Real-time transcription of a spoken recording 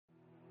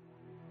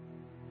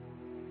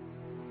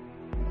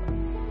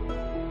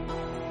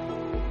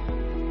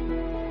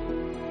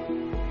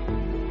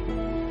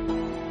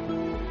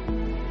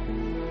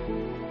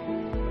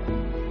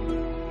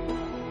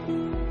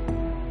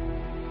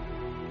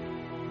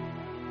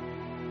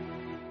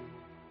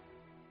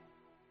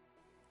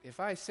If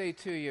I say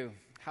to you,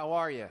 how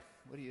are you?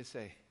 What do you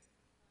say?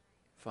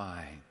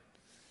 Fine.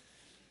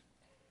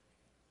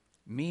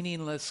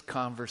 Meaningless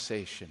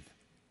conversation.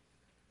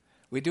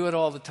 We do it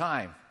all the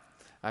time.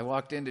 I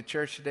walked into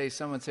church today,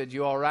 someone said,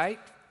 you all right?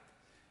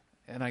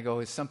 And I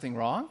go, is something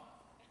wrong?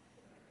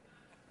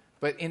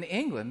 But in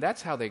England,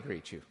 that's how they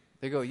greet you.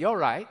 They go, you all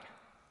right?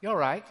 You all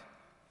right?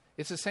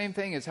 It's the same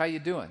thing as how you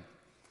doing?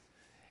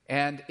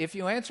 And if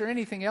you answer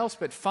anything else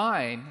but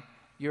fine,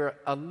 you're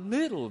a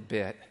little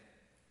bit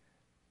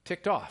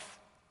ticked off.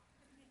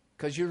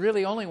 Because you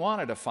really only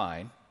wanted a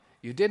fine.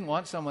 You didn't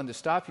want someone to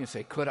stop you and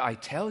say, could I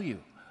tell you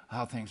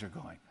how things are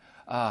going?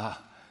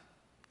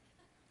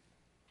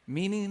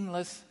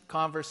 Meaningless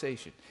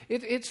conversation.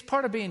 It's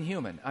part of being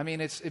human. I mean,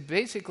 it's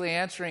basically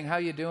answering how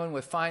you doing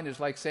with fine is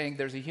like saying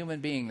there's a human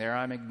being there.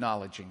 I'm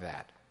acknowledging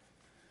that.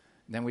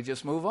 And then we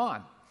just move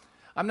on.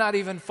 I'm not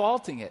even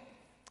faulting it.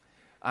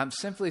 I'm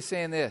simply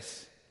saying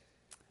this.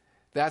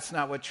 That's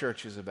not what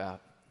church is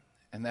about.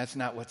 And that's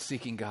not what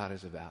seeking God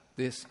is about.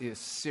 This is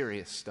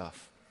serious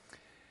stuff.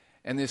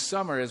 And this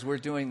summer, as we're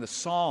doing the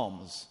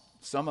Psalms,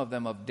 some of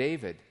them of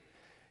David,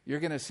 you're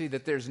going to see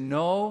that there's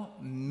no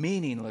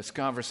meaningless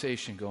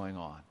conversation going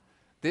on.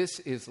 This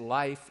is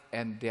life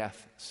and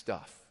death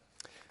stuff.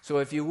 So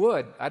if you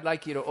would, I'd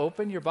like you to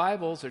open your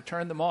Bibles or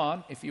turn them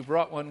on, if you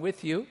brought one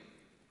with you,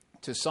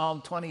 to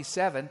Psalm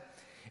 27.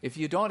 If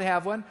you don't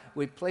have one,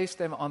 we place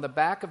them on the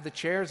back of the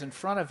chairs in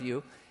front of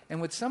you. And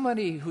would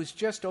somebody who's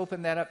just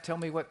opened that up tell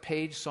me what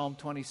page Psalm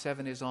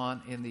 27 is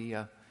on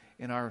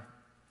in our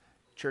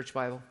church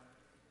Bible?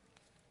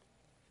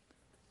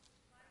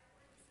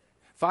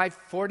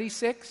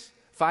 546?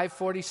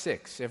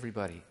 546,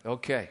 everybody.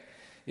 Okay.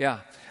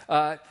 Yeah.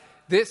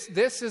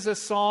 This is a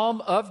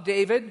psalm of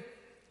David,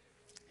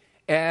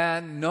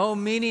 and no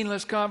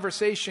meaningless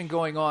conversation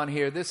going on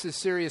here. This is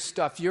serious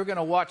stuff. You're going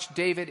to watch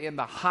David in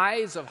the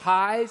highs of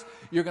highs.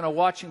 You're going to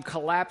watch him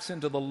collapse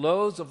into the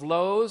lows of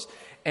lows,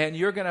 and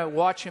you're going to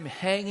watch him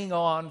hanging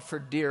on for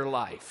dear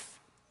life.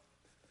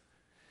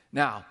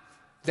 Now,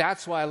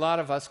 that's why a lot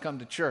of us come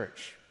to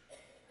church.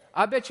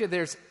 I bet you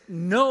there's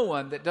no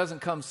one that doesn't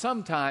come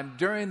sometime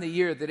during the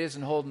year that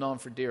isn't holding on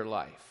for dear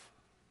life.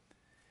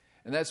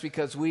 And that's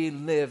because we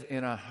live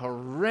in a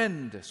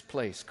horrendous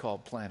place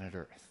called planet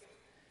Earth.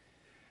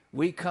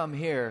 We come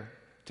here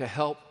to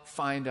help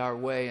find our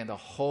way and to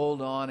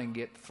hold on and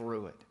get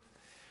through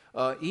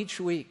it. Each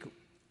week,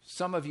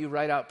 some of you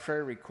write out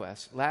prayer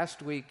requests.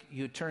 Last week,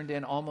 you turned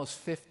in almost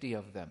 50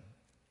 of them.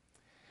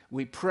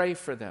 We pray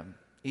for them,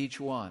 each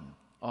one,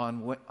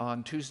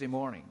 on Tuesday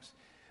mornings.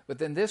 But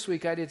then this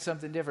week I did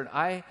something different.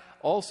 I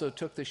also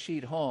took the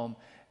sheet home,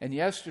 and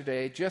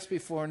yesterday, just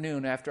before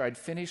noon, after I'd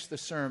finished the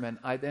sermon,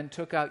 I then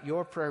took out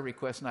your prayer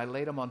requests and I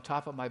laid them on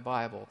top of my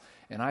Bible,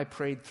 and I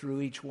prayed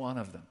through each one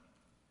of them.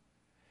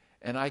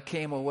 And I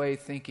came away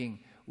thinking,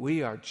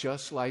 we are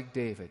just like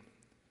David,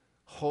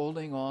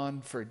 holding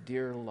on for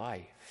dear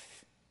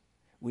life.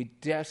 We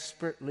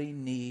desperately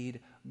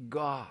need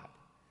God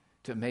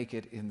to make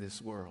it in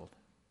this world.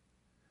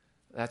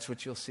 That's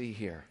what you'll see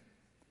here.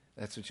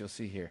 That's what you'll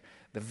see here.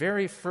 The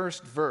very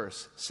first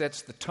verse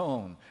sets the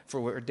tone for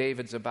where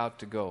David's about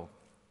to go.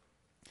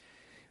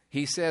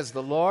 He says,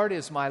 the Lord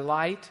is my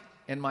light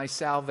and my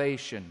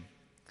salvation.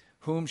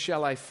 Whom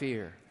shall I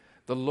fear?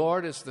 The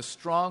Lord is the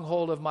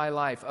stronghold of my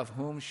life. Of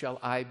whom shall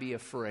I be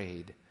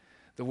afraid?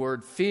 The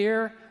word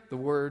fear, the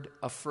word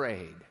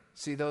afraid.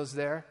 See those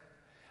there?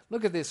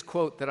 Look at this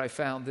quote that I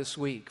found this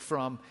week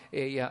from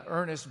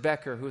Ernest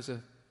Becker, who's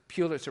a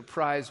Pulitzer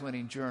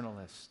Prize-winning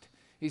journalist.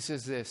 He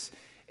says this,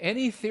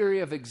 any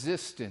theory of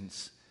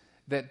existence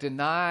that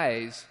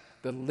denies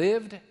the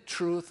lived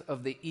truth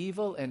of the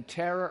evil and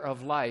terror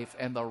of life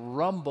and the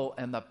rumble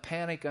and the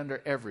panic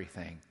under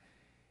everything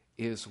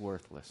is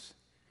worthless.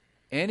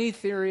 Any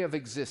theory of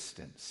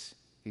existence,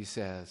 he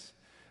says,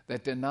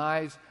 that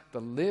denies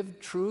the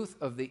lived truth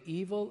of the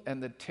evil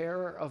and the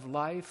terror of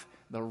life,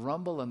 the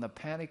rumble and the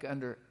panic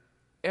under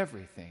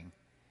everything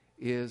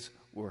is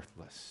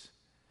worthless.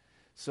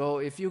 So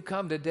if you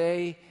come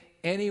today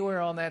anywhere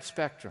on that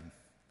spectrum,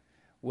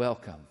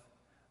 welcome.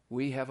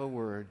 We have a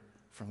word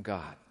from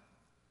God.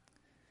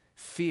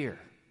 Fear.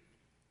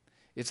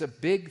 It's a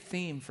big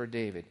theme for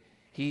David.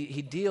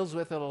 He deals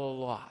with it a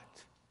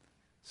lot.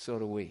 So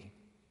do we.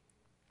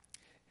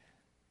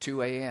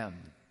 2 a.m.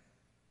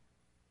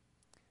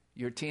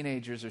 Your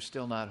teenagers are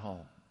still not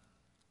home.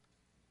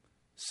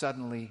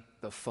 Suddenly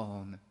the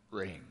phone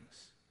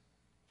rings.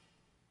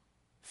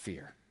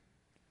 Fear.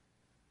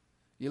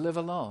 You live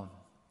alone.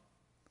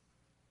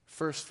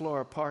 First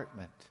floor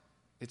apartment.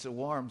 It's a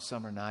warm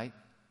summer night.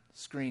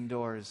 Screen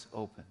door is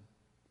open.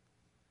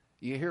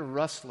 You hear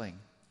rustling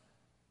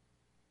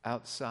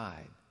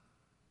outside.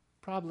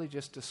 Probably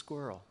just a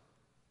squirrel.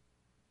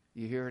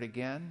 You hear it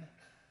again.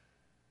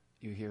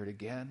 You hear it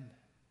again.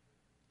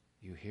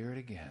 You hear it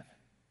again.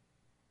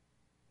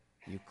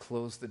 You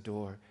close the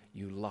door.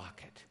 You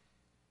lock it.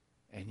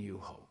 And you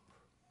hope.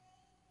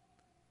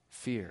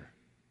 Fear.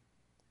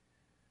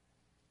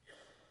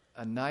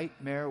 A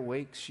nightmare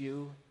wakes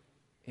you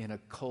in a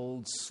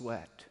cold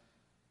sweat.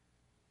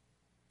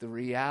 the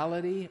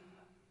reality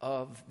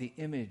of the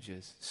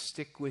images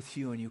stick with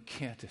you and you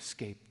can't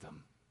escape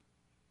them.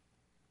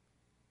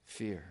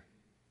 Fear.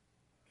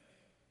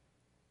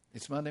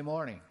 It's Monday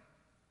morning.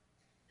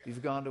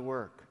 You've gone to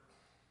work.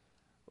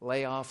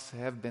 Layoffs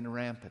have been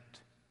rampant.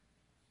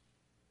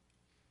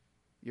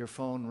 Your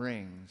phone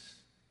rings.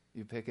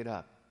 You pick it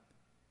up.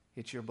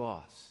 It's your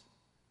boss.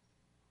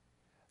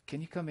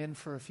 Can you come in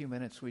for a few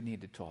minutes? We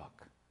need to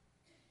talk.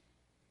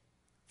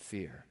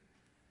 Fear.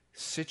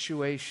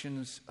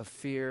 Situations of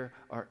fear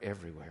are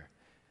everywhere.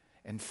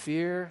 And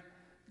fear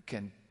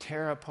can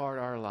tear apart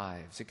our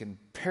lives. It can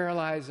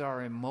paralyze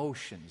our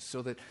emotions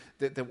so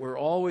that we're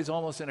always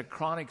almost in a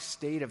chronic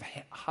state of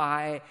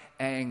high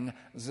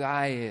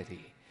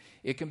anxiety.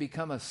 It can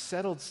become a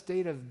settled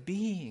state of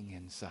being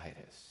inside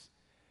us.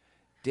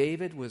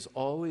 David was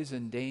always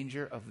in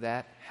danger of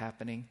that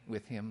happening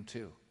with him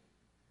too.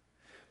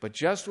 But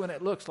just when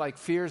it looks like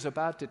fear is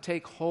about to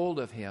take hold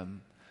of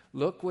him,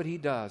 look what he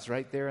does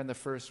right there in the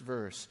first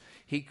verse.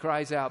 He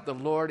cries out, "The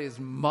Lord is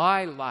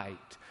my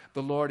light.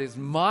 The Lord is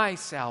my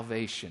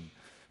salvation.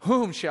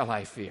 Whom shall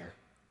I fear?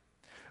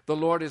 The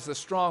Lord is the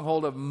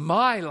stronghold of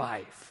my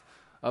life.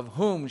 Of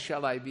whom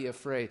shall I be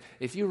afraid?"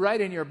 If you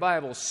write in your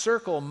Bible,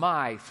 circle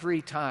 "my"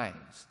 3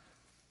 times.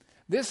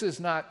 This is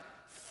not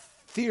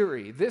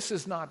theory. This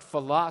is not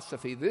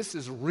philosophy. This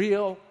is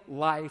real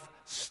life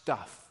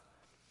stuff.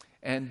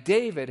 And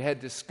David had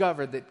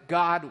discovered that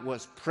God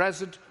was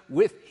present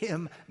with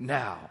him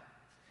now.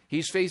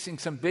 He's facing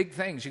some big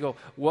things. You go,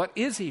 what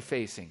is he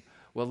facing?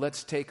 Well,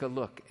 let's take a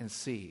look and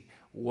see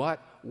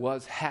what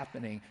was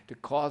happening to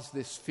cause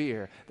this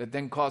fear that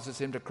then causes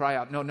him to cry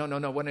out,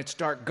 no. When it's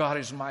dark, God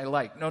is my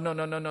light. No.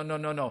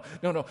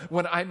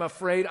 When I'm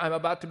afraid I'm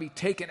about to be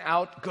taken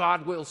out,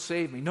 God will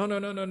save me.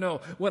 No.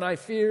 When I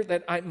fear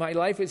that my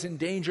life is in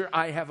danger,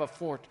 I have a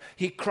fort.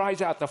 He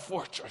cries out, the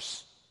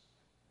fortress.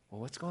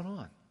 Well, what's going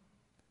on?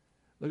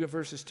 Look at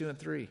verses 2 and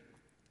 3.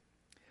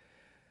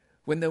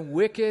 When the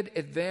wicked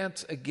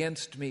advance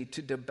against me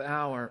to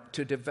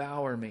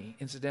devour me.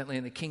 Incidentally,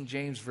 in the King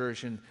James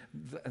Version,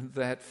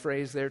 that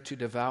phrase there, to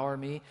devour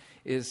me,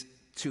 is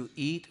to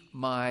eat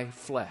my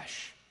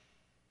flesh.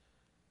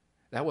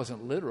 That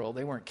wasn't literal.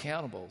 They weren't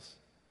cannibals.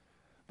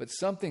 But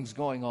something's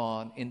going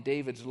on in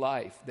David's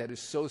life that is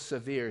so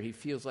severe, he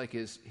feels like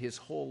his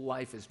whole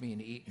life is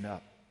being eaten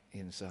up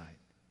inside.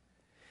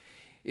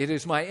 It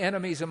is my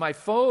enemies and my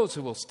foes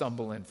who will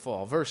stumble and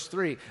fall. Verse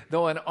 3,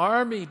 though an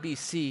army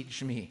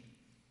besiege me,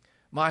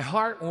 my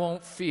heart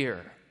won't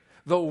fear.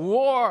 Though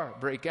war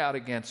break out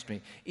against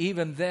me,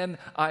 even then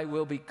I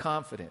will be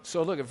confident.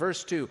 So look at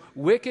verse 2.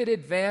 Wicked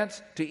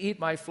advance to eat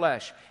my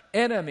flesh.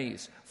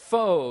 Enemies,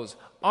 foes,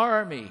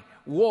 army,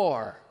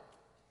 war.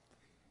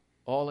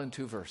 All in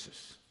 2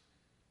 verses.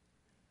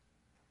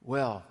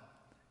 Well,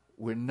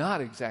 we're not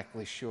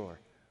exactly sure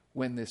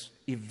when this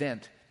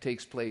event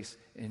takes place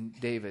in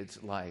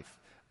David's life.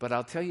 But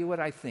I'll tell you what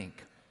I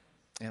think,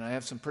 and I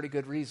have some pretty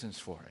good reasons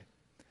for it.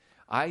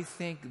 I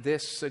think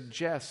this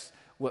suggests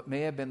what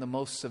may have been the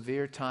most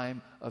severe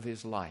time of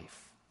his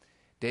life.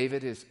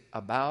 David is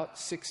about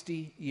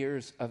 60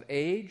 years of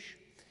age.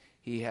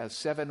 He has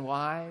 7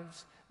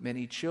 wives,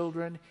 many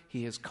children.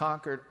 He has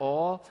conquered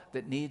all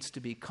that needs to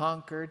be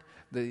conquered.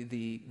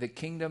 The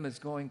kingdom is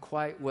going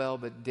quite well,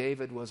 but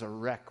David was a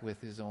wreck with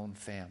his own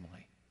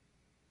family.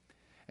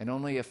 And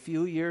only a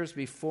few years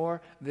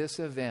before this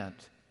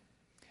event,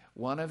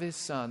 one of his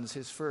sons,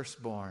 his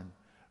firstborn,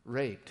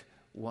 raped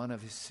one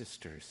of his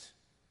sisters.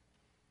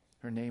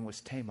 Her name was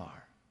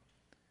Tamar,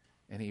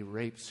 and he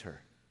rapes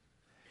her.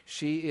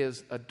 She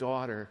is a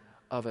daughter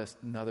of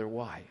another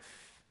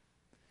wife.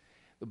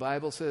 The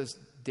Bible says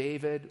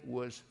David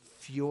was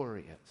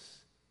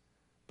furious,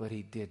 but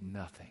he did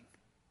nothing.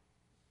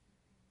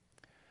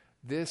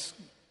 This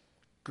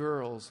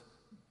girl's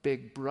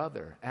big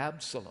brother,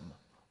 Absalom,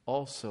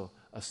 also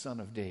a son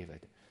of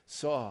David,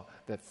 saw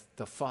that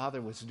the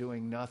father was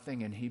doing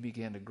nothing, and he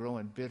began to grow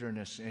in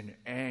bitterness and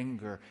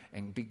anger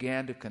and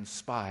began to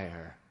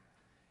conspire.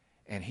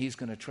 And he's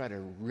going to try to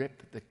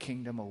rip the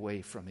kingdom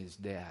away from his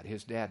dad.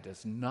 His dad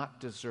does not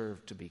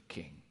deserve to be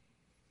king.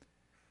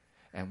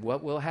 And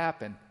what will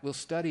happen, we'll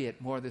study it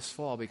more this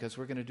fall because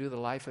we're going to do the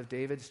life of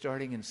David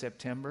starting in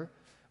September.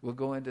 We'll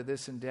go into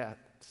this in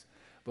depth.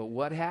 But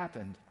what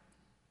happened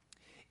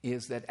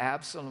is that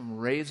Absalom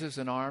raises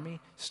an army,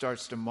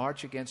 starts to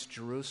march against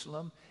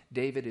Jerusalem.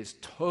 David is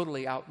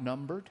totally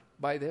outnumbered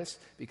by this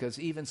because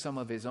even some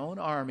of his own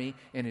army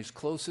and his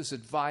closest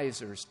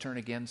advisors turn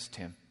against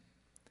him.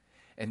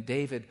 And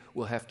David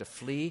will have to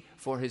flee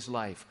for his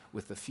life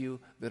with the few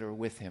that are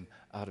with him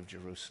out of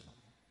Jerusalem.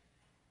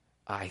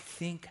 I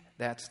think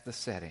that's the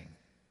setting,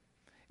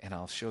 and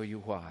I'll show you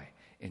why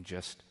in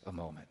just a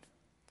moment.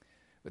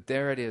 But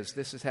there it is.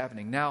 This is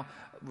happening. Now,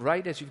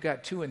 right as you've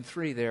got 2 and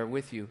 3 there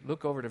with you,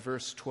 look over to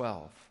verse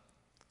 12.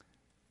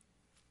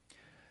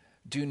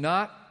 Do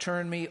not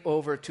turn me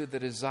over to the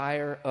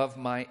desire of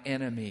my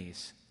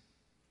enemies.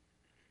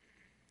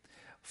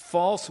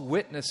 False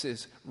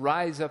witnesses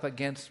rise up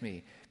against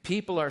me.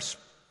 People are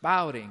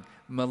spouting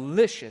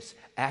malicious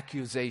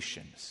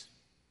accusations.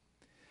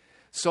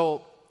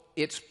 So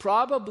it's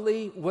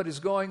probably what is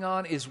going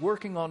on is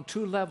working on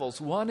two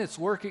levels. One, it's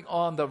working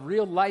on the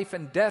real life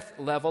and death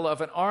level of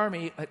an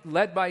army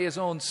led by his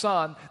own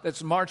son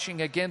that's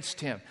marching against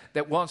him,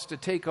 that wants to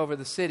take over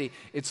the city.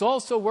 It's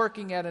also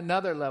working at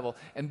another level,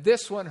 and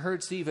this one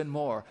hurts even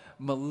more.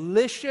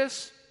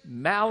 Malicious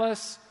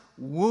malice,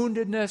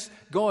 woundedness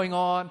going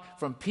on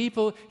from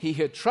people he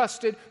had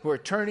trusted who are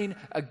turning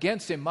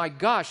against him. My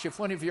gosh, if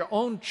one of your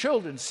own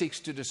children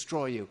seeks to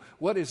destroy you,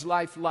 what is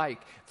life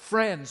like?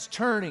 Friends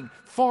turning,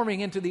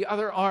 forming into the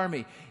other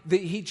army.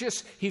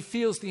 He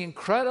feels the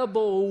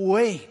incredible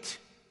weight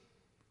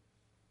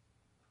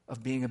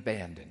of being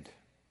abandoned.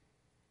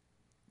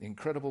 The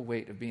incredible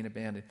weight of being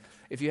abandoned.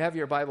 If you have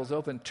your Bibles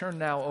open, turn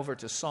now over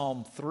to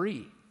Psalm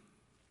 3.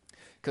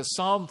 Because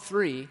Psalm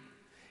 3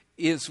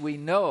 is, we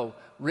know,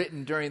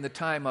 written during the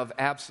time of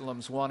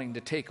Absalom's wanting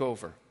to take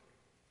over.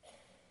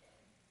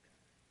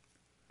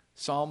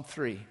 Psalm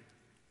 3.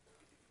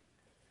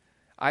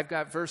 I've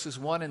got verses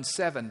 1 and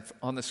 7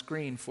 on the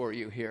screen for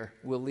you here.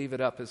 We'll leave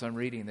it up as I'm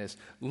reading this.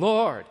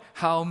 Lord,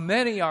 how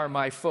many are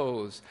my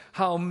foes?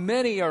 How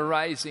many are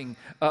rising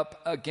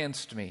up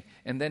against me?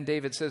 And then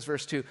David says,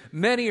 verse 2,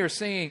 many are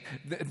saying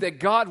that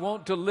God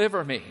won't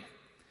deliver me.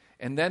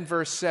 And then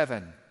verse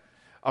 7,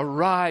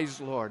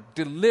 arise, Lord,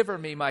 deliver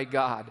me, my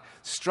God.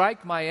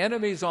 Strike my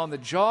enemies on the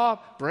jaw,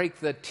 break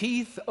the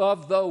teeth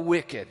of the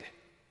wicked.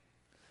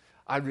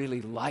 I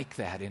really like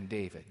that in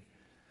David.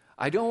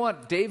 I don't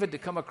want David to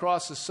come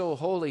across as so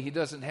holy he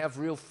doesn't have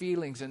real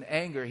feelings and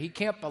anger. He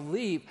can't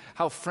believe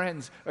how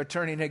friends are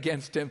turning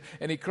against him.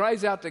 And he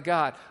cries out to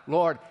God,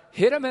 Lord,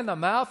 hit them in the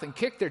mouth and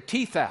kick their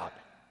teeth out.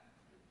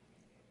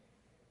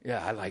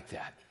 Yeah, I like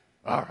that.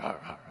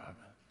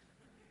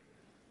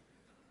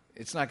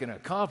 It's not going to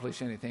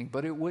accomplish anything,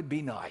 but it would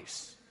be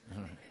nice.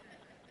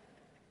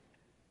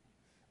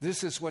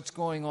 This is what's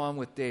going on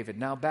with David.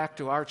 Now back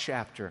to our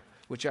chapter,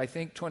 which I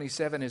think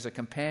 27 is a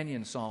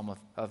companion psalm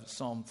of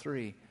Psalm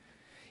 3.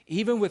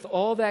 Even with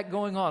all that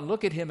going on,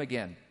 look at him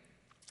again.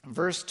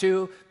 Verse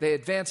 2, they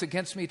advance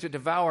against me to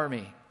devour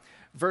me.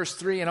 Verse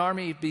 3, an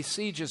army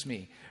besieges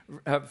me.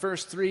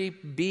 Verse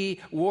 3b,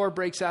 war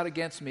breaks out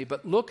against me.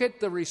 But look at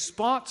the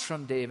response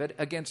from David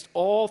against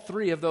all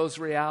three of those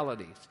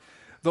realities.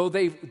 Though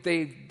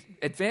they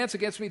advance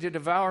against me to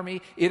devour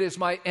me, it is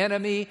my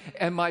enemy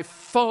and my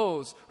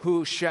foes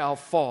who shall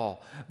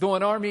fall. Though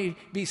an army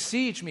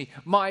besiege me,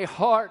 my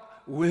heart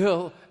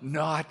will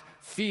not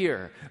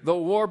fear. Though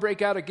war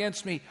break out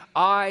against me,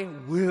 I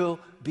will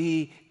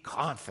be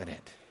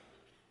confident.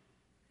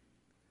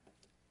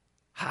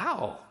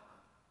 How?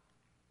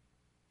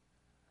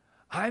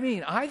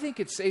 I think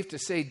it's safe to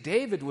say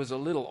David was a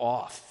little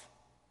off.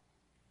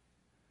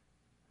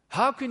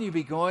 How can you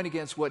be going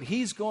against what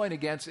he's going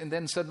against and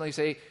then suddenly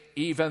say,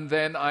 even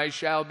then I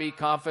shall be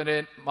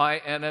confident, my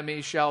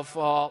enemy shall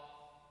fall?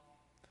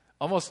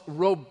 Almost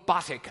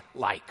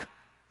robotic-like.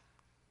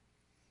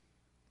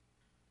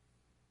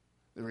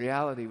 The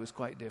reality was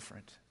quite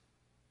different.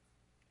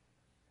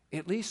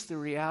 At least the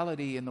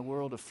reality in the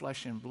world of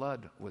flesh and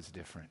blood was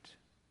different.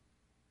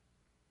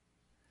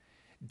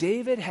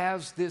 David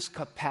has this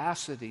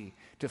capacity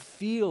to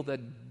feel the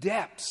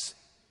depths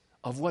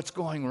of what's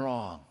going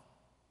wrong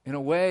in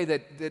a way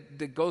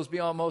that goes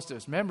beyond most of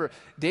us. Remember,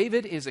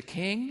 David is a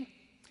king,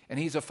 and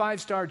he's a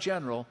 5-star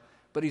general,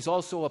 but he's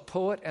also a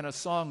poet and a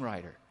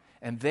songwriter.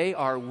 And they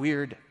are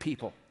weird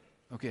people.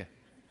 Okay.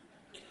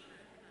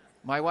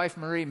 My wife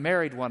Marie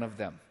married one of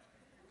them.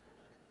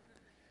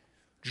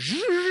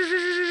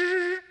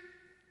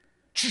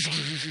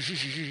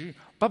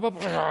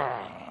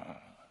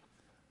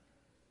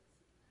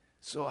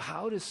 So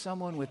how does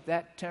someone with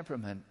that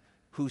temperament,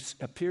 who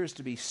appears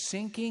to be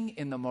sinking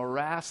in the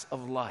morass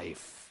of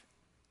life,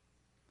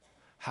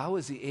 how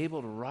is he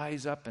able to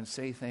rise up and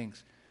say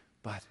things,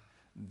 but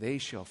they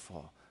shall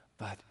fall,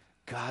 but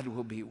God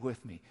will be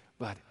with me,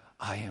 but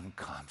I am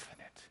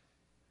confident?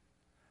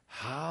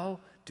 How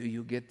do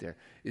you get there?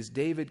 Is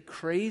David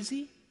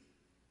crazy?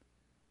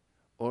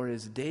 Or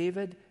is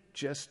David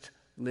just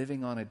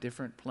living on a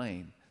different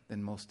plane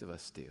than most of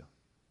us do?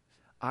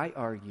 I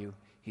argue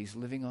he's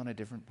living on a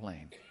different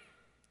plane.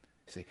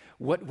 See,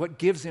 what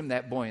gives him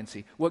that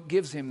buoyancy? What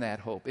gives him that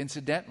hope?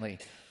 Incidentally,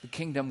 the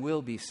kingdom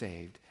will be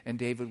saved and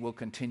David will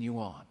continue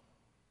on.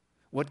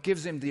 What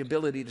gives him the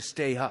ability to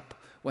stay up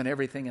when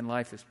everything in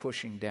life is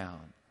pushing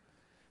down?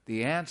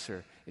 The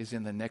answer is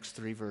in the next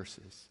 3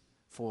 verses,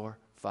 4,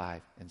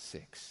 5, and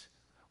 6.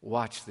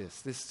 Watch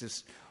this. This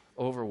just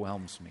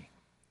overwhelms me.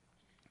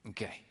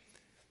 Okay.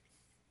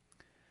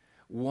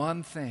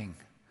 One thing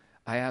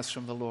I ask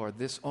from the Lord,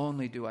 this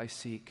only do I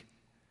seek,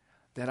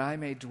 that I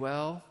may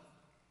dwell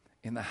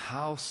in the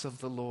house of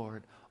the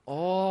Lord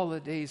all the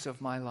days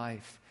of my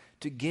life,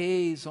 to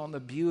gaze on the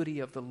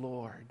beauty of the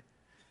Lord,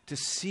 to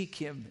seek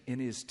him in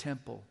his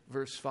temple.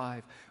 Verse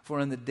 5, for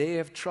in the day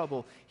of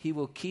trouble he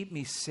will keep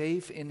me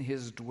safe in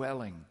his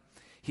dwelling.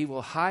 He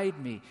will hide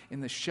me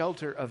in the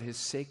shelter of his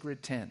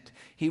sacred tent.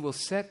 He will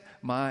set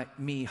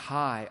me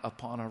high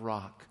upon a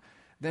rock.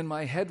 Then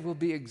my head will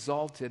be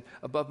exalted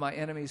above my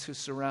enemies who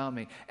surround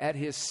me. At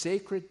his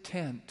sacred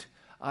tent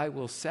I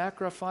will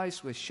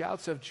sacrifice with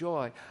shouts of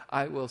joy.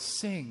 I will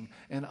sing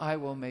and I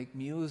will make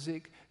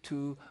music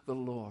to the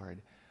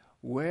Lord.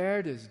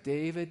 Where does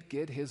David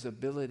get his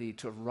ability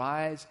to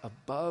rise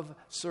above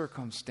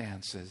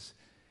circumstances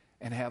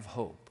and have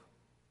hope?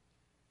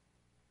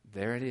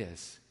 There it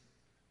is.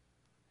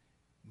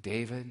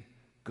 David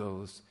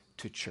goes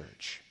to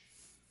church.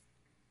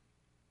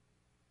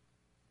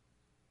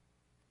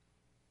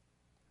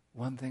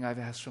 One thing I've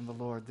asked from the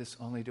Lord, this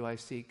only do I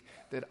seek,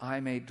 that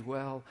I may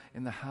dwell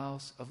in the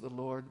house of the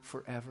Lord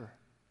forever.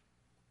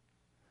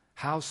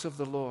 House of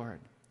the Lord,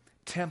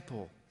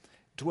 temple,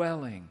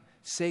 dwelling,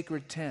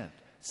 sacred tent.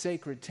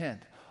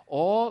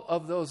 All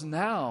of those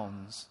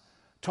nouns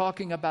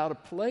talking about a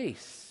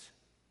place.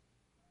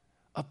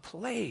 A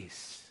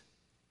place.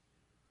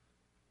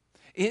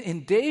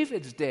 In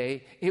David's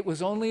day, it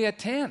was only a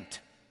tent.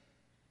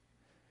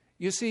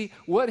 You see,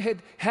 what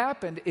had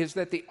happened is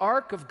that the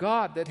ark of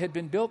God that had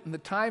been built in the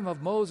time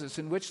of Moses,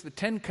 in which the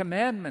 10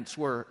 Commandments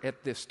were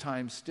at this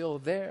time still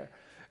there,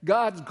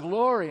 God's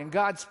glory and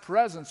God's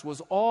presence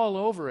was all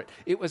over it.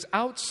 It was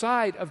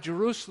outside of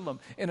Jerusalem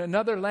in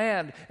another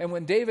land. And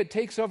when David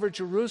takes over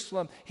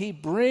Jerusalem, he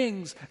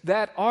brings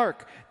that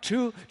ark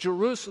to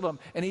Jerusalem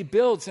and he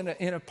builds in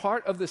a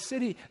part of the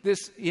city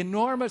this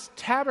enormous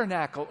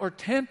tabernacle or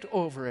tent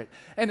over it.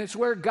 And it's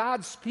where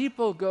God's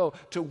people go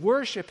to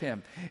worship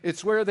him.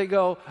 It's where they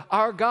go,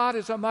 our God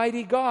is a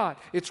mighty God.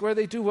 It's where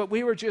they do what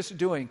we were just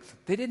doing.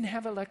 They didn't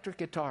have electric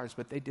guitars,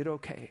 but they did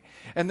okay.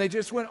 And they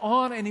just went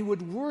on and he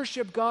would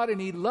worship God,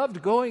 and he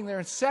loved going there,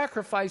 and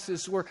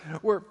sacrifices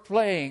were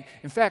playing.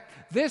 In fact,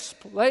 this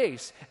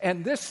place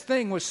and this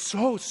thing was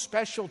so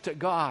special to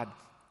God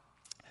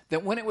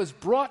that when it was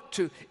brought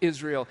to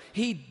Israel,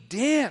 he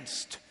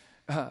danced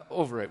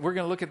over it. We're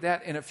going to look at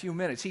that in a few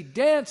minutes. He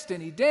danced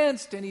and he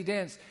danced and he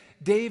danced.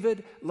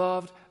 David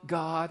loved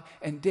God,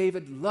 and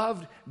David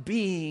loved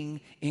being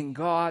in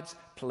God's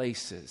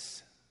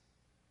places.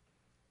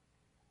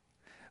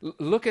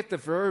 Look at the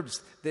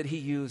verbs that he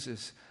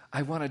uses.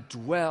 I want to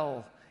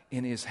dwell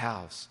in his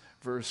house.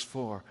 Verse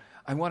 4.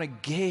 I want to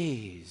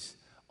gaze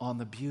on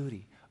the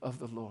beauty of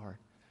the Lord.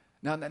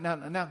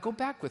 Now go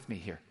back with me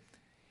here.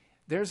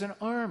 There's an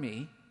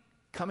army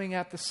coming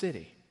at the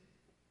city.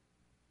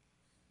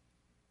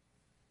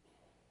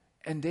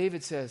 And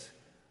David says,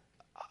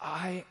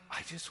 I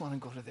just want to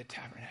go to the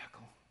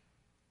tabernacle.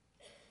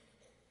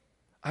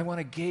 I want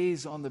to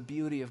gaze on the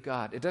beauty of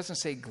God. It doesn't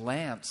say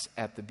glance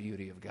at the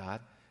beauty of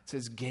God. It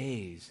says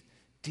gaze,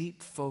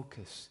 deep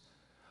focus.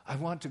 I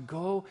want to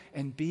go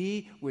and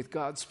be with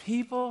God's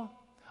people.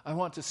 I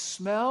want to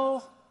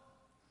smell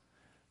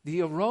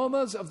the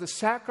aromas of the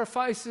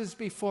sacrifices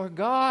before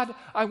God.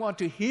 I want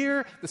to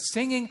hear the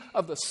singing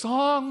of the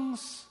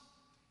songs.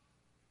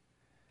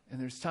 And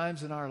there's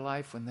times in our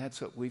life when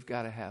that's what we've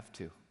got to have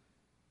too.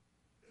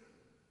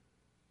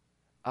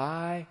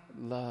 I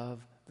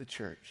love the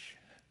church.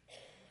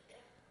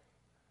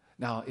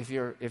 Now, if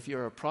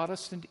you're a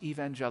Protestant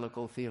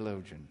evangelical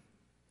theologian,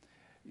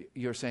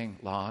 you're saying,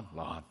 Lon.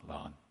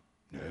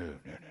 No.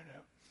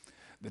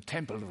 The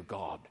temple of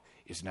God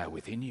is now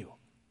within you.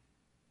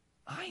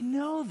 I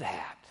know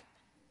that.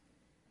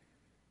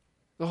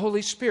 The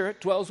Holy Spirit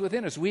dwells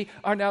within us. We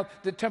are now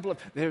the temple of...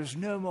 There's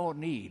no more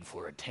need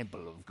for a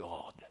temple of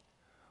God,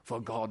 for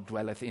God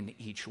dwelleth in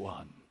each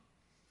one.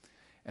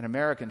 And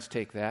Americans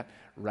take that,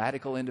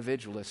 radical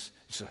individualists,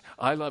 say,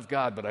 I love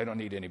God, but I don't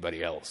need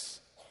anybody else.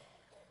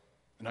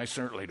 And I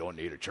certainly don't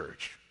need a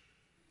church.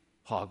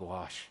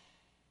 Hogwash.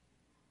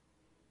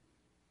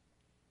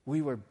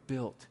 We were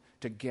built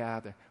to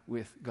gather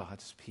with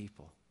God's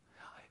people.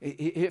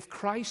 If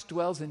Christ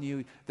dwells in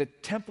you, the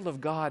temple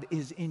of God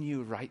is in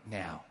you right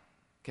now.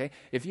 Okay?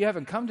 If you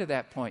haven't come to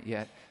that point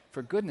yet,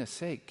 for goodness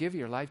sake, give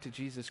your life to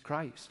Jesus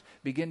Christ.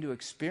 Begin to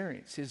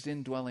experience his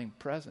indwelling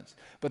presence.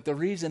 But the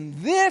reason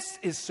this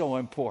is so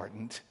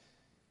important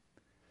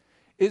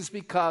is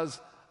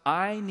because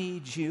I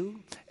need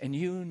you and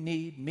you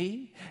need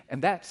me,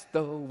 and that's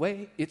the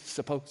way it's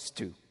supposed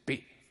to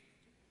be.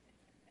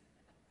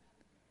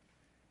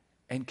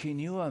 And can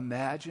you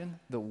imagine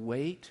the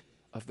weight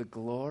of the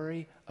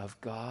glory of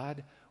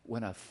God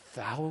when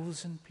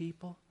 1,000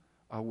 people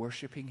are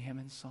worshiping him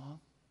in song?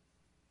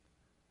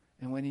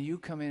 And when you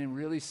come in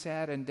really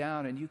sad and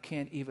down and you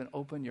can't even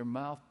open your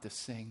mouth to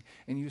sing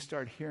and you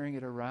start hearing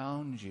it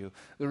around you.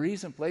 The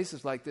reason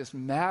places like this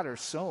matter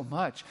so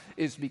much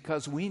is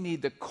because we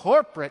need the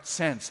corporate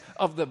sense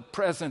of the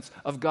presence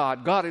of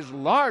God. God is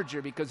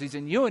larger because he's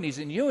in you and he's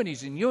in you and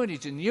he's in you and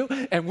he's in you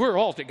and we're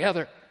all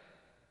together.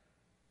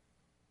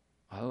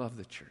 I love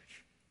the church.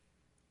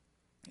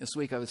 This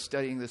week I was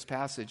studying this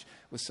passage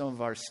with some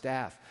of our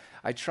staff.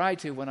 I try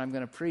to, when I'm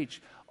going to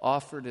preach,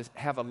 offer to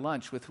have a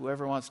lunch with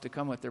whoever wants to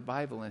come with their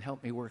Bible and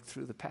help me work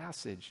through the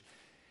passage.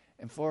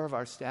 And 4 of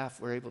our staff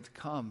were able to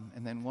come,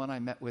 and then one I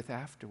met with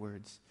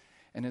afterwards.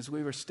 And as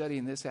we were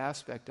studying this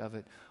aspect of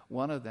it,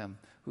 one of them,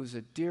 who's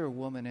a dear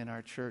woman in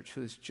our church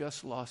who's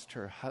just lost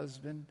her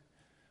husband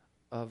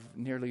of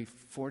nearly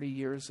 40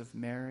 years of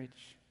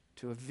marriage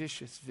to a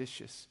vicious,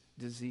 vicious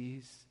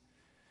disease.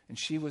 And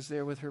she was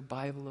there with her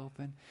Bible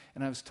open.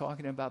 And I was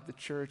talking about the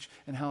church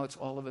and how it's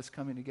all of us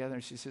coming together.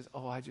 And she says,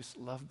 oh, I just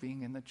love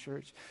being in the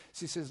church.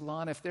 She says,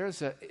 Lon, if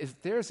there's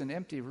an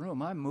empty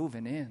room, I'm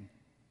moving in.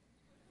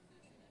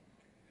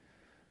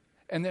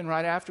 And then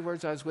right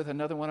afterwards, I was with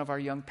another one of our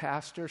young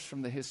pastors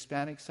from the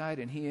Hispanic side.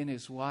 And he and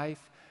his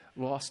wife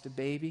lost a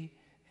baby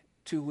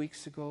 2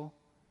 weeks ago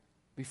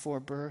before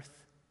birth.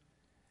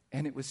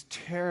 And it was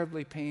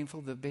terribly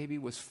painful. The baby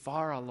was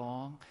far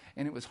along,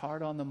 and it was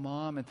hard on the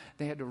mom, and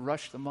they had to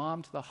rush the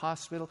mom to the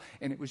hospital,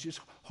 and it was just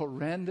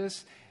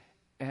horrendous.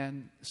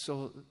 And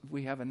so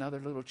we have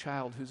another little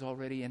child who's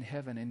already in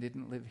heaven and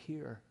didn't live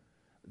here.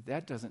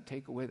 That doesn't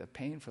take away the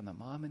pain from the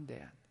mom and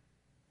dad.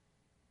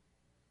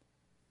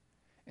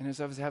 And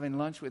as I was having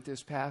lunch with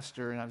this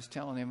pastor, and I was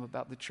telling him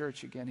about the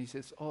church again, he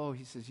says,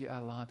 yeah,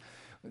 Lon,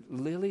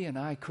 Lily and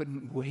I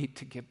couldn't wait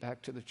to get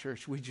back to the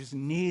church. We just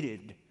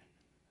needed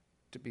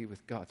to be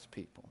with God's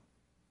people.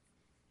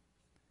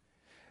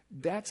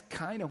 That's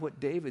kind of what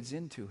David's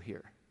into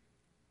here.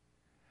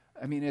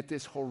 I mean, at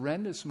this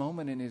horrendous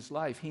moment in his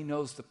life, he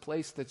knows the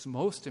place that's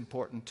most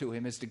important to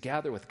him is to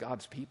gather with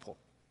God's people.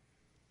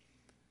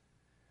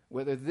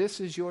 Whether this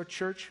is your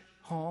church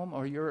home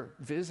or you're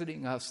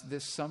visiting us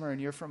this summer and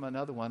you're from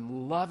another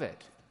one, love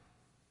it.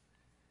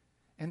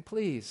 And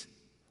please,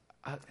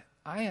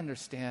 I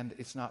understand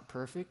it's not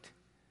perfect.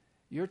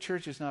 Your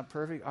church is not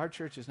perfect. Our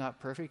church is not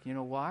perfect. You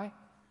know why?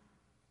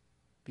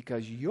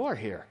 Because you're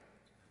here.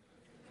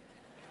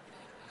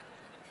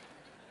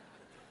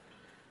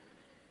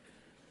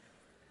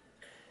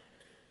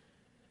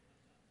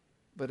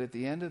 But at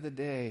the end of the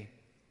day,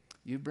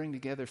 you bring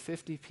together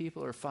 50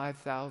 people or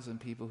 5,000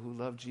 people who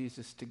love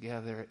Jesus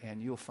together,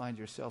 and you'll find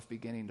yourself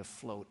beginning to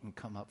float and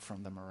come up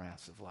from the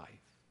morass of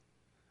life.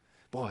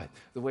 Boy,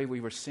 the way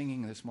we were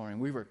singing this morning,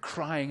 we were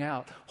crying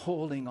out,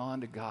 holding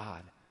on to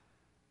God.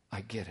 I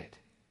get it.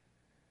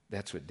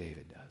 That's what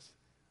David does.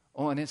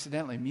 Oh, and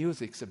incidentally,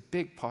 music's a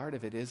big part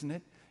of it, isn't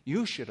it?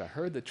 You should have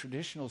heard the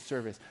traditional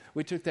service.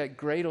 We took that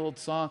great old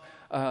song,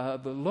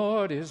 the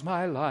Lord is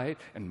my light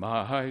and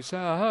my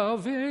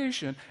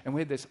salvation. And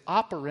we had this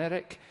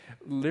operatic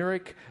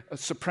lyric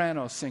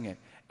soprano singing.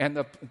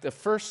 And the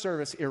first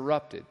service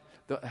erupted.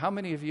 How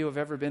many of you have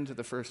ever been to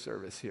the first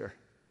service here?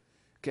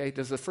 Okay,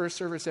 does the first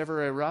service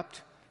ever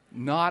erupt?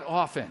 Not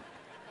often.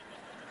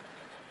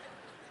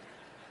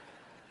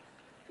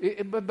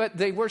 But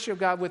they worship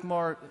God with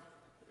more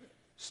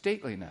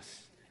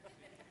stateliness.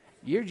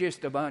 You're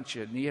just a bunch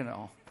of,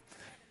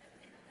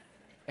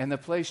 And the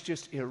place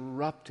just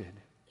erupted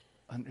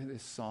under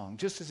this song,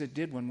 just as it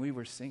did when we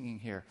were singing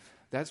here.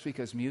 That's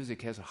because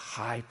music has a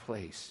high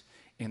place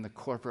in the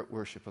corporate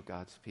worship of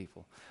God's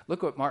people.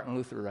 Look what Martin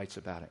Luther writes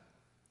about it.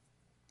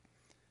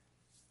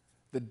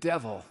 The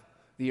devil,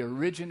 the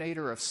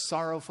originator of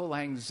sorrowful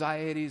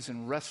anxieties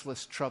and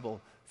restless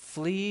trouble,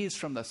 flees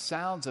from the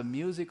sounds of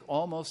music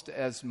almost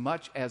as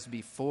much as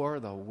before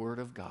the Word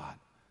of God.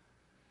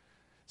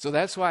 So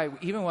that's why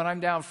even when I'm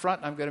down front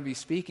and I'm going to be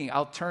speaking,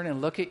 I'll turn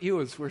and look at you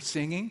as we're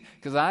singing,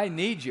 because I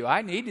need you.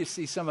 I need to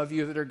see some of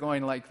you that are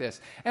going like this.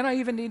 And I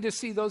even need to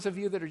see those of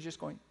you that are just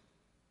going.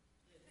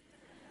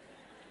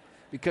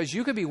 Because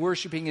you could be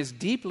worshiping as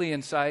deeply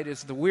inside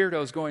as the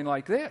weirdos going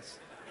like this.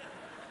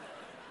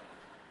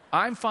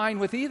 I'm fine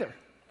with either.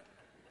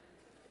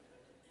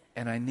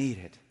 And I need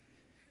it.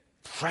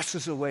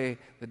 Presses away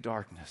the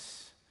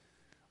darkness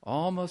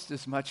almost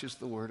as much as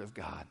the Word of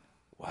God.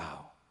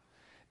 Wow.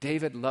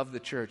 David loved the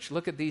church.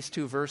 Look at these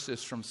two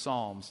verses from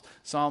Psalms.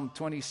 Psalm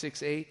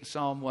 26:8,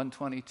 Psalm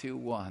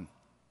 122:1.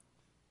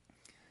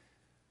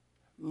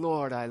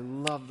 Lord, I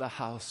love the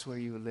house where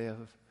you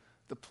live,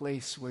 the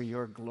place where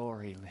your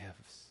glory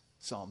lives.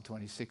 Psalm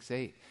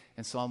 26:8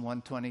 and Psalm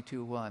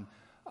 122:1.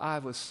 I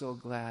was so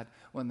glad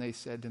when they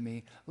said to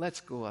me, let's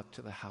go up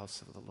to the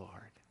house of the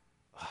Lord.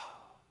 Oh,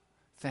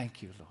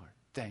 thank you, Lord.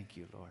 Thank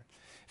you, Lord.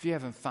 If you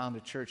haven't found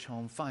a church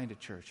home, find a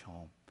church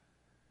home.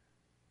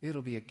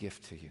 It'll be a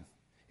gift to you.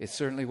 It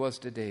certainly was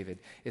to David.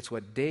 It's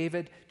what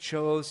David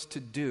chose to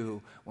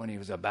do when he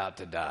was about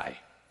to die.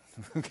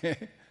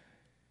 Okay?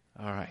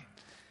 All right.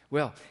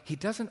 Well, he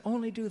doesn't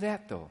only do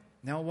that, though.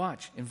 Now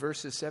watch in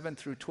verses 7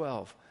 through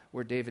 12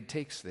 where David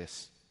takes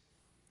this.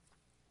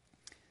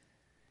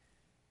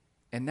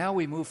 And now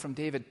we move from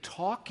David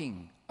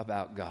talking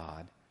about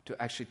God to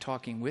actually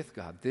talking with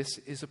God. This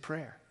is a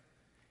prayer.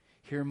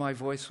 Hear my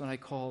voice when I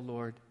call,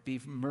 Lord.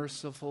 Be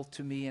merciful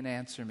to me and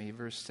answer me.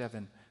 Verse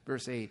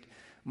 8.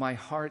 My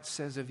heart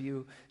says of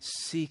you,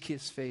 seek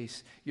his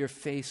face. Your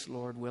face,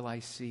 Lord, will I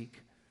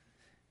seek.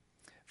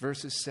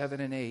 Verses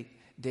 7 and 8,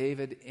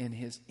 David, in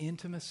his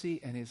intimacy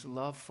and his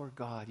love for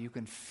God, you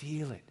can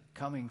feel it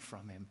coming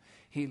from him.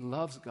 He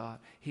loves God.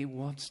 He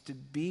wants to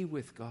be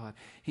with God.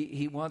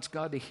 He wants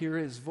God to hear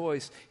his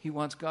voice. He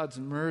wants God's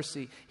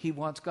mercy. He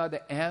wants God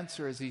to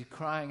answer as he's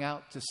crying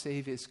out to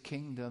save his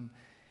kingdom.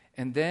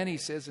 And then he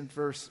says in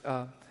verse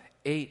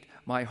 8,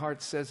 my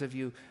heart says of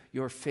you,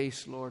 your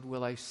face, Lord,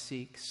 will I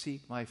seek.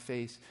 Seek my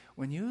face.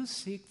 When you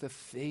seek the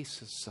face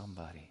of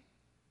somebody,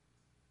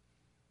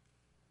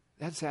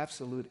 that's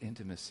absolute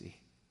intimacy.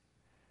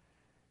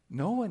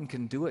 No one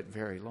can do it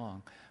very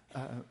long.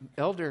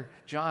 Elder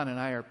John and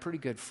I are pretty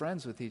good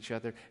friends with each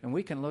other, and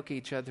we can look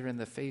each other in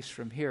the face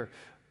from here,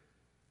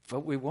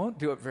 but we won't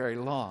do it very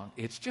long.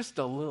 It's just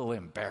a little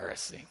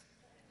embarrassing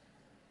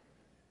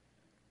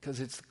because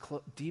it's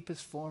the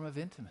deepest form of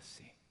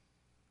intimacy.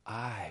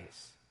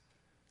 Eyes,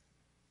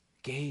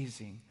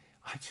 gazing.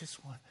 I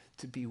just want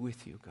to be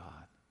with you,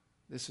 God.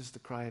 This is the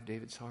cry of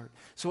David's heart.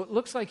 So it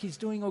looks like he's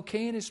doing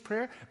okay in his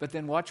prayer, but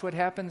then watch what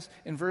happens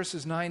in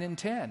verses 9 and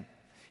 10.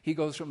 He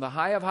goes from the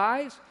high of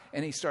highs,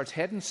 and he starts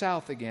heading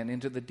south again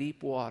into the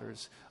deep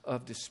waters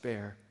of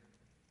despair.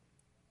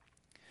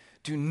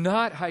 Do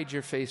not hide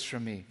your face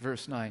from me,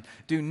 verse 9.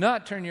 Do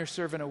not turn your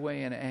servant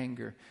away in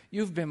anger.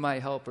 You've been my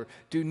helper.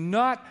 Do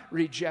not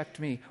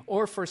reject me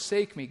or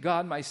forsake me,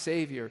 God my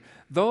Savior.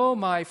 Though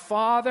my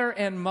father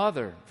and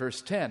mother,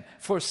 verse 10,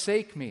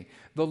 forsake me,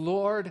 the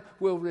Lord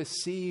will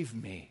receive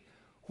me.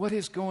 What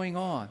is going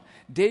on?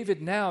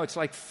 David now, it's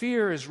like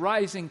fear is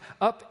rising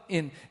up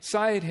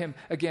inside him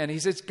again. He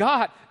says,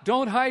 God,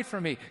 don't hide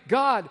from me.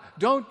 God,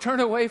 don't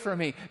turn away from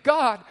me.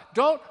 God,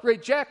 don't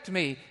reject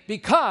me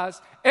because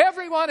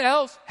everyone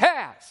else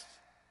has.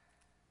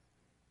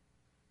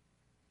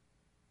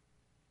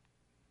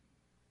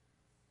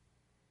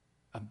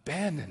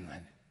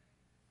 Abandonment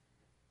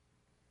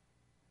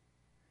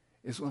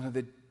is one of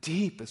the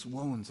deepest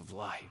wounds of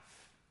life.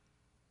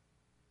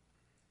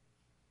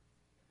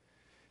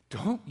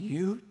 Don't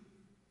you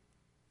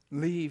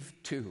leave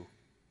too?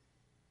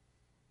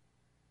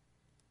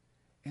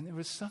 And there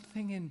was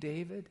something in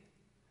David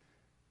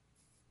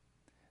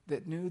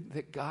that knew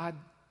that God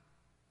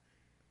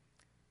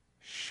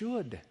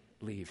should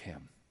leave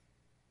him.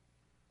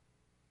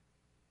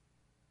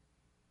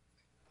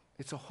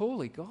 It's a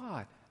holy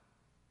God.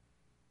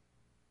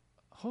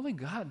 Holy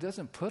God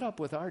doesn't put up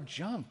with our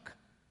junk.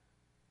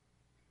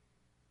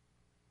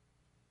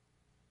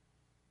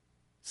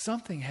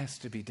 Something has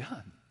to be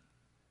done.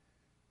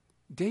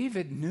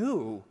 David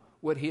knew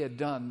what he had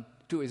done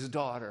to his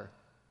daughter,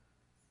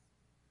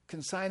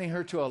 consigning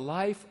her to a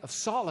life of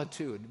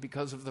solitude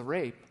because of the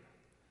rape.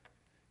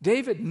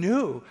 David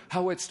knew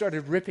how it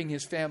started ripping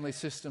his family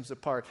systems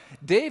apart.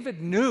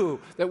 David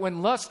knew that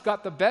when lust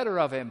got the better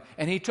of him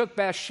and he took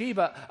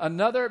Bathsheba,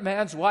 another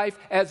man's wife,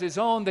 as his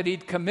own, that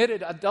he'd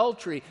committed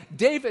adultery.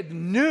 David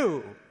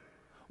knew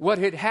what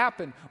had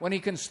happened when he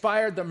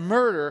conspired the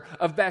murder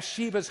of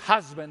Bathsheba's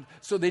husband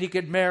so that he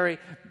could marry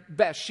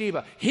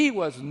Bathsheba. He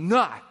was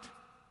not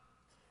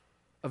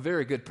a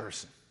very good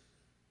person.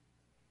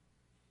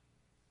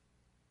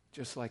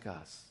 Just like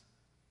us.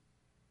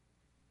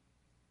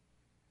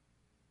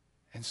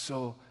 And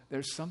so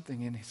there's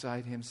something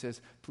inside him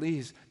says,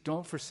 please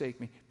don't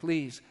forsake me.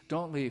 Please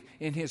don't leave.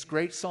 In his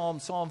great psalm,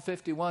 Psalm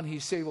 51, he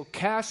says, well,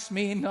 cast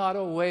me not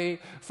away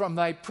from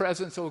thy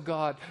presence, O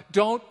God.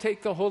 Don't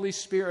take the Holy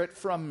Spirit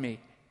from me.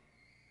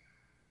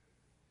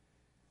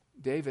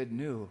 David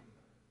knew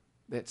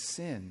that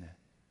sin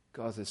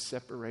causes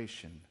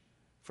separation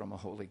from a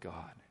holy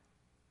God.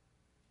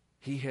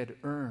 He had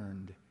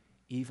earned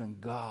even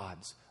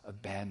God's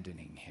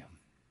abandoning him.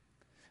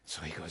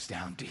 So he goes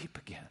down deep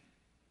again.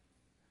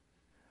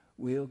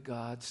 Will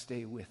God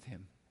stay with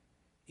him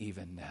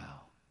even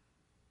now?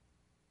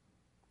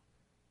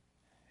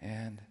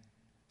 And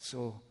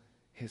so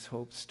his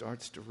hope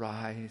starts to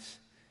rise.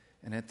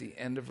 And at the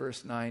end of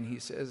verse 9, he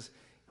says,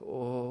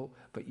 oh,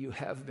 but you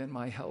have been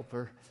my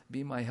helper.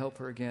 Be my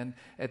helper again.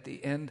 At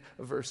the end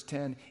of verse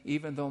 10,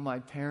 even though my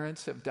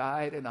parents have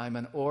died and I'm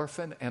an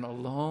orphan and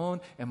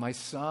alone and my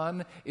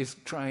son is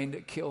trying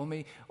to kill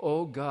me,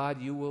 oh God,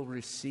 you will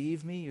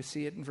receive me. You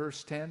see it in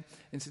verse 10.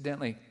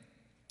 Incidentally,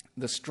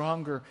 the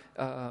stronger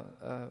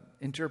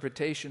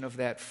interpretation of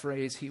that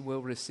phrase, he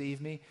will receive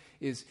me,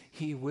 is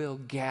he will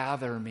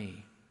gather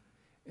me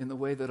in the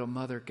way that a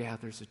mother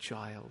gathers a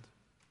child.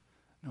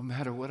 No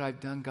matter what I've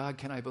done, God,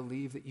 can I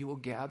believe that you will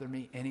gather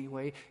me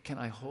anyway? Can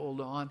I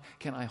hold on?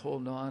 Can I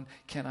hold on?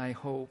 Can I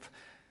hope?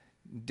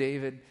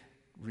 David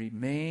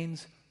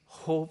remains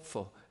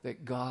hopeful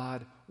that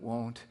God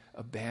won't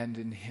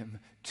abandon him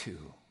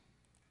too.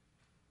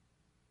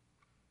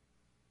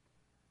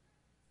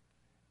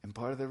 And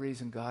part of the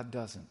reason God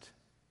doesn't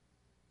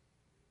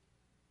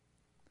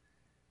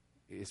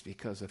is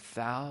because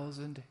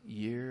 1,000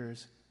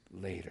 years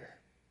later,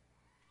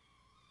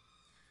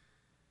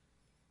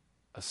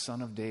 a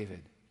son of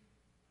David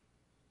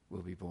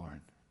will be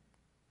born.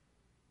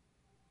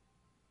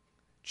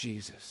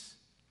 Jesus,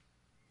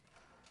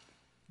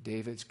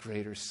 David's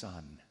greater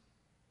son.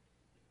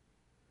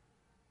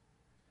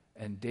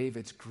 And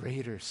David's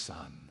greater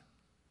son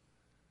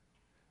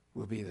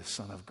will be the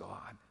Son of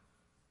God.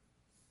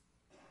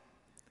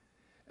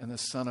 And the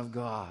Son of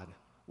God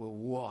will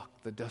walk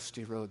the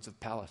dusty roads of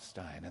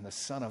Palestine. And the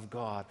Son of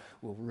God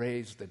will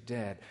raise the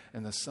dead.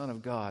 And the Son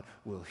of God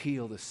will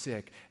heal the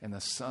sick. And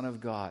the Son of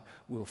God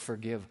will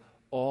forgive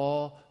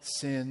all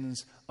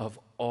sins of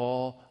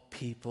all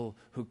people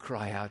who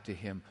cry out to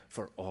him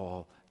for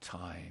all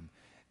time.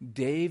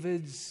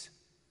 David's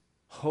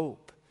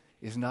hope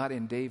is not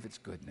in David's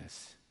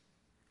goodness.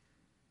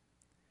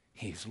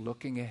 He's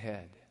looking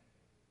ahead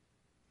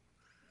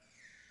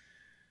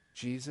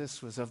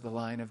Jesus was of the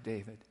line of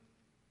David,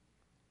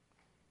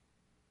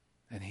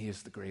 and he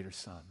is the greater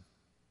son.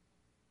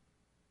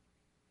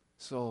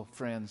 So,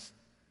 friends,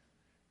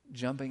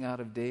 jumping out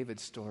of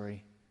David's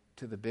story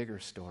to the bigger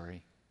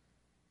story,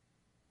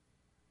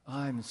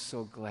 I'm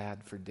so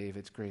glad for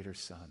David's greater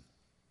son.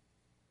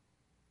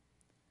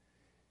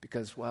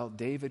 Because while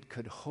David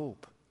could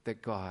hope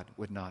that God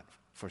would not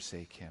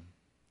forsake him,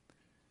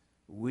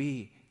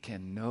 we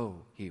can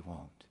know he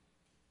won't.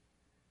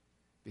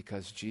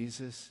 Because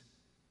Jesus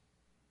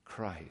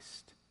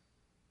Christ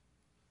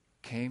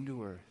came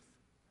to earth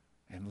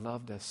and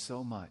loved us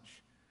so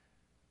much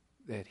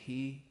that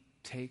he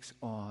takes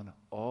on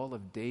all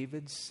of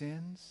David's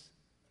sins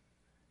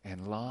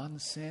and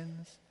Lon's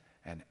sins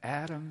and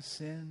Adam's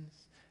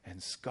sins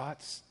and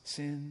Scott's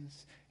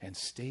sins and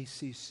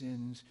Stacy's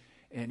sins,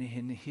 and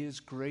in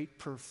his great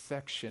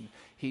perfection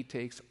he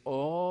takes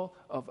all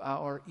of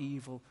our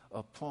evil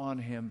upon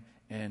him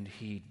and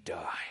he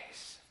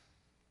dies,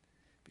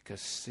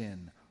 because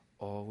sin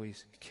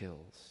always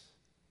kills.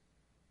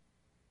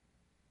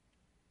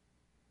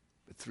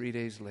 But 3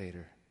 days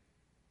later,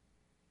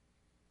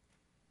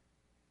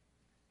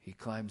 he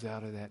climbs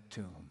out of that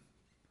tomb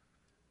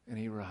and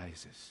he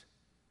rises,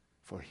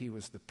 for he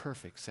was the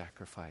perfect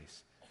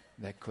sacrifice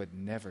that could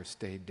never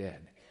stay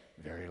dead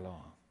very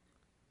long.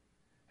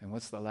 And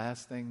what's the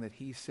last thing that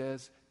he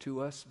says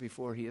to us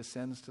before he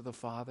ascends to the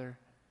Father?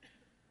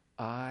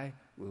 I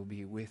will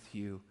be with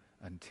you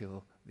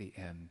until the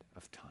end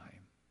of time.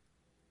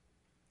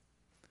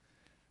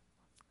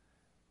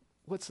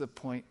 What's the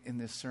point in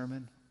this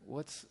sermon?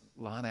 What's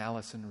Lon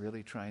Allison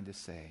really trying to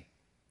say?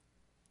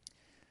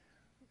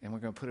 And we're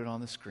going to put it on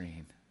the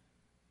screen.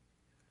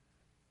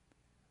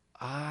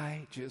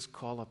 I just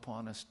call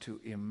upon us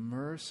to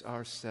immerse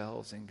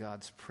ourselves in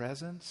God's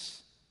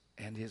presence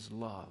and his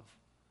love,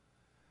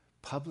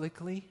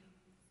 publicly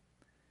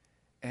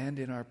and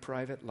in our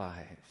private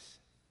lives.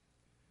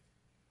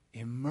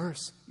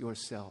 Immerse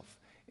yourself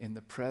in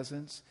the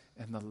presence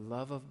and the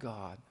love of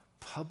God,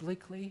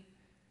 publicly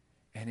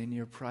and in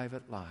your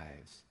private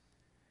lives.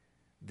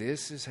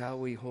 This is how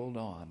we hold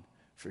on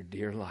for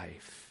dear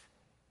life.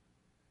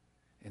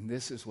 And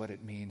this is what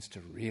it means to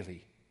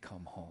really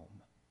come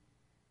home.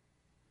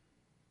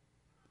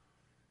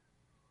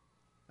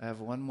 I have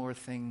one more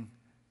thing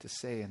to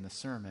say in the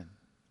sermon.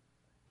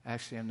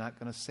 Actually, I'm not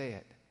going to say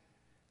it.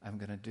 I'm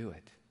going to do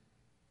it.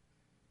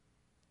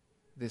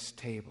 This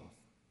table.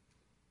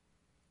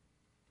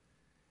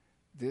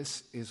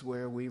 This is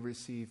where we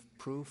receive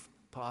proof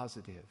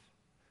positive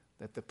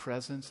that the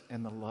presence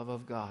and the love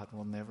of God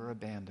will never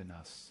abandon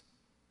us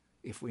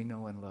if we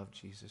know and love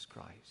Jesus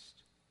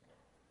Christ.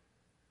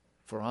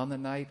 For on the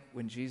night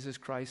when Jesus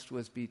Christ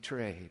was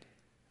betrayed,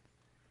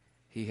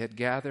 he had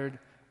gathered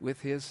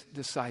with his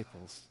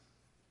disciples.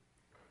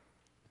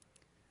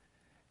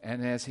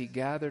 And as he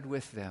gathered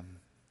with them,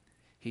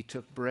 he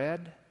took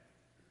bread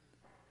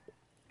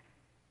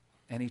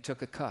and he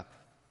took a cup.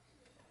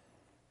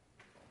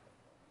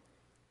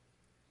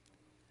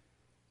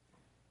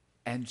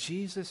 And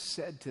Jesus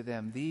said to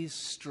them these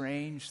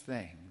strange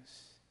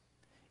things: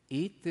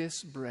 eat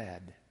this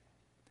bread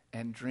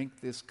and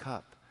drink this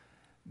cup.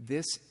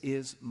 This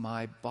is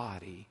my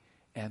body,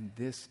 and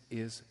this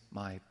is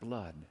my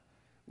blood,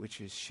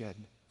 which is shed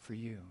for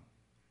you.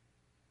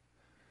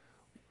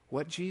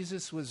 What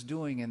Jesus was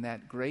doing in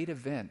that great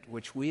event,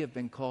 which we have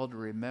been called to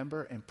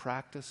remember and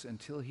practice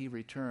until he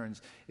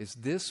returns, is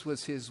this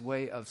was his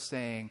way of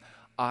saying,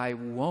 I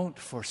won't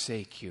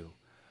forsake you.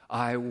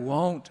 I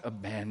won't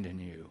abandon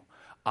you.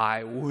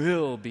 I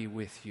will be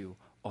with you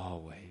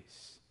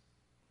always.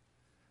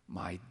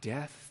 My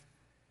death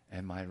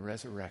and my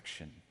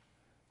resurrection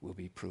will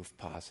be proof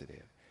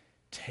positive.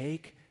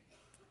 Take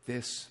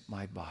this,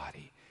 my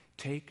body.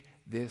 Take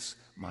this,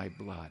 my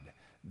blood.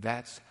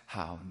 That's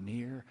how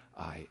near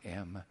I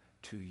am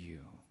to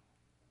you.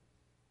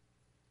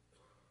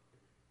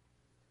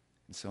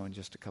 And so in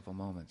just a couple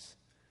moments,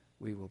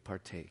 we will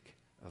partake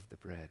of the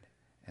bread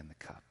and the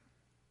cup.